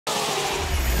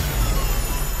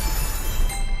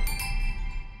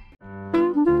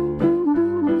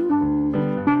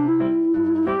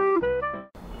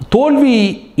தோல்வி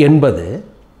என்பது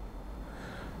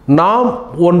நாம்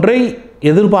ஒன்றை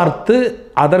எதிர்பார்த்து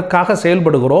அதற்காக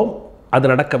செயல்படுகிறோம், அது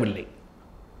நடக்கவில்லை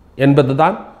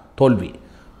என்பதுதான் தோல்வி.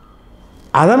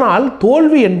 அதனால்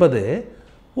தோல்வி என்பது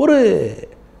ஒரு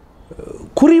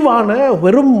குறைவான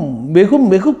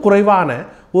வெகு குறைவான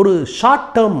ஒரு ஷார்ட்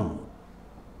டேர்ம்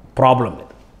ப்ராப்ளம்.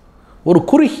 இது ஒரு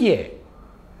குறுகிய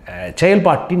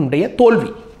செயல்பாட்டினுடைய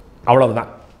தோல்வி,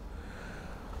 அவ்வளவுதான்.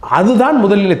 அதுதான்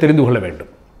முதலில் தெரிந்து கொள்ள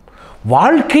வேண்டும்.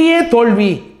 வாழ்க்கையே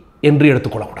தோல்வி என்று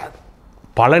எடுத்துக்கொள்ளக்கூடாது.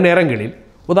 பல நேரங்களில்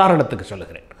உதாரணத்துக்கு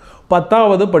சொல்லுகிறேன்.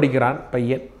 10வது படிக்கிறான்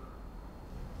பையன்,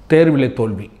 தேர்விலே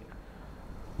தோல்வி.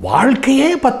 வாழ்க்கையே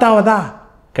 10வதா?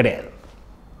 கிடையாது.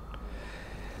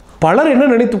 பலர் என்ன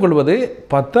நினைத்துக் கொள்வது,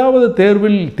 10வது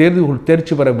தேர்வில்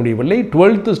தேர்ச்சி பெற முடியவில்லை,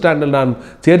 12th ஸ்டாண்டர்ட் நான்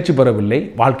தேர்ச்சி பெறவில்லை,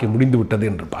 வாழ்க்கை முடிந்து விட்டது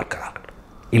என்று பார்க்கிறார்கள்.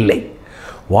 இல்லை,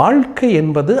 வாழ்க்கை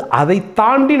என்பது அதை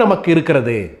தாண்டி நமக்கு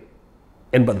இருக்கிறது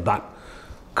என்பதுதான்.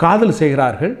 காதல்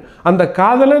செய்கிறார்கள், அந்த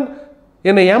காதலன்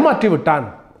என்னை ஏமாற்றி விட்டான்,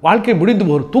 வாழ்க்கை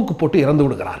முடிந்து ஒரு தூக்கு போட்டு இறந்து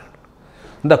விடுகிறார்கள்.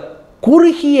 இந்த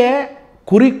குறுகிய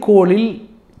குறிக்கோளில்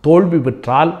தோல்வி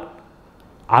பெற்றால்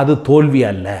அது தோல்வி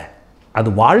அல்ல, அது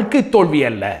வாழ்க்கை தோல்வி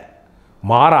அல்ல.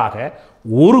 மாறாக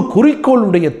ஒரு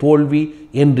குறிக்கோளுடைய தோல்வி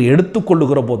என்று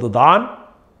எடுத்துக்கொள்ளுகிற போதுதான்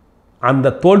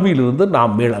அந்த தோல்வியிலிருந்து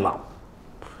நாம் மீளலாம்.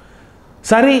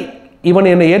 சரி, இவன்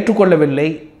என்னை ஏற்றுக்கொள்ளவில்லை,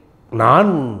 நான்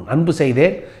அன்பு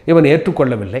செய்தேன், இவன்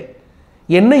ஏற்றுக்கொள்ளவில்லை,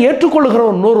 என்னை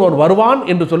ஏற்றுக்கொள்ளுகிறவன் இன்னொருவன் வருவான்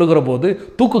என்று சொல்லுகிற போது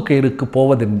தூக்கு கயிறுக்கு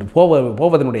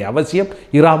போவதனுடைய அவசியம்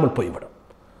இராமல் போய்விடும்.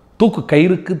 தூக்கு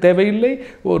கயிறுக்கு தேவையில்லை,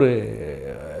 ஒரு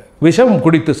விஷம்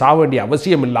குடித்து சாக வேண்டிய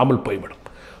அவசியம் இல்லாமல் போய்விடும்.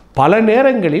 பல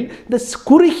நேரங்களில் இந்த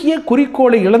குறுகிய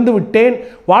குறிக்கோளை இழந்து விட்டேன்,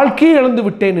 வாழ்க்கையை இழந்து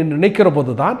விட்டேன் என்று நினைக்கிற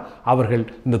போதுதான் அவர்கள்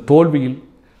இந்த தோல்வியில்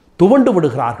துவண்டு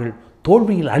விடுகிறார்கள்,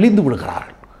 தோல்வியில் அழிந்து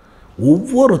விடுகிறார்கள்.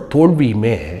 ஒவ்வொரு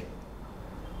தோல்வியுமே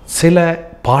சில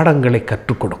பாடங்களை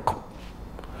கற்றுக் கொடுக்கும்.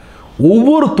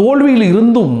 ஒவ்வொரு தோல்வியில்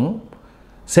இருந்தும்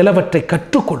சிலவற்றை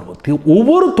கற்றுக்கொள்வது.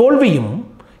 ஒவ்வொரு தோல்வியும்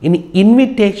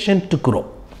இன்விடேஷன் டு க்ரோ,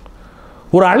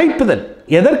 ஒரு அழைப்புதல்.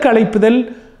 எதற்கு அழைப்புதல்?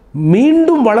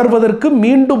 மீண்டும் வளர்வதற்கு,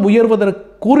 மீண்டும்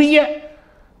உயர்வதற்குரிய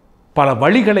பல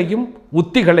வழிகளையும்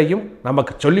உத்திகளையும்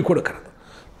நமக்கு சொல்லிக் கொடுக்கிறது.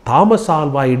 தாமஸ்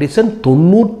ஆல்வா எடிசன்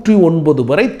 99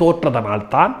 வரை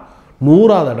தோற்றதனால்தான்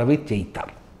 100வது தடவை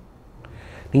ஜெயித்தார்.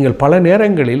 நீங்கள் பல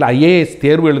நேரங்களில் IAS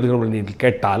தேர்வு எழுதுகிறவர்கள் நீங்கள்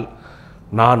கேட்டால்,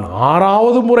 நான்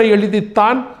 6வது முறை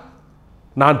எழுதித்தான்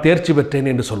நான் தேர்ச்சி பெற்றேன்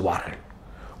என்று சொல்வார்கள்.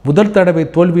 முதல் தடவை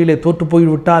தோல்வியிலே தோற்று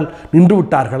போய்விட்டால் நின்று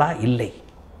விட்டார்களா? இல்லை,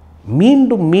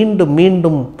 மீண்டும் மீண்டும்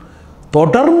மீண்டும்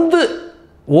தொடர்ந்து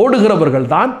ஓடுகிறவர்கள்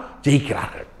தான்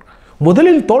ஜெயிக்கிறார்கள்.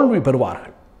 முதலில் தோல்வி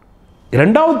பெறுவார்கள்,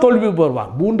 2வது தோல்வி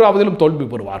பெறுவார், 3வதிலும் தோல்வி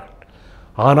பெறுவார்கள்.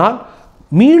 ஆனால்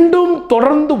மீண்டும்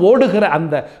தொடர்ந்து ஓடுகிற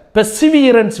அந்த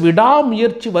பெர்சிவியரன்ஸ்,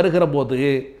 விடாமுயற்சி வருகிற போது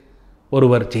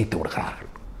ஒருவர் ஜெயித்து விடுகிறார்கள்.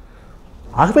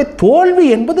 ஆகவே தோல்வி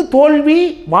என்பது தோல்வி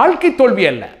வாழ்க்கை தோல்வி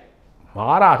அல்ல,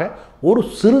 மாறாக ஒரு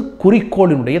சிறு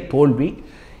குறிக்கோளினுடைய தோல்வி.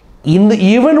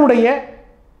 இவனுடைய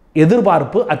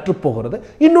எதிர்பார்ப்பு அற்றுப்போகிறது,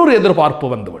 இன்னொரு எதிர்பார்ப்பு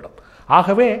வந்துவிடும்.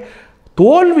 ஆகவே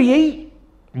தோல்வியை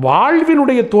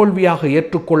வாழ்வினுடைய தோல்வியாக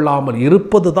ஏற்றுக்கொள்ளாமல்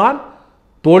இருப்பதுதான்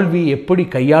தோல்வியை எப்படி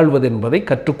கையாள்வது என்பதை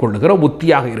கற்றுக்கொள்ளுகிற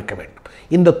உத்தியாக இருக்க வேண்டும்.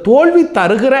 இந்த தோல்வி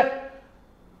தருகிற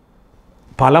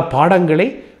பல பாடங்களை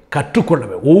கற்றுக்கொள்ள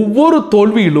வேண்டும். ஒவ்வொரு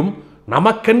தோல்வியிலும்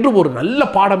நமக்கென்று ஒரு நல்ல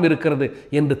பாடம் இருக்கிறது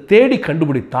என்று தேடி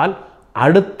கண்டுபிடித்தால்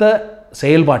அடுத்த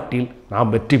செயல்பாட்டில்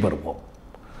நாம் வெற்றி பெறுவோம்.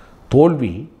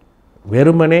 தோல்வி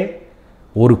வெறுமனே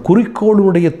ஒரு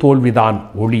குறிக்கோளுடைய தோல்விதான்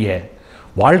ஒழிய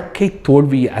வாழ்க்கை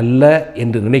தோல்வி அல்ல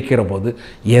என்று நினைக்கிற போது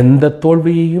எந்த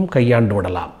தோல்வியையும் கையாண்டு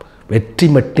விடலாம். வெற்றி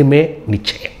மட்டுமே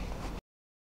நிச்சயம்.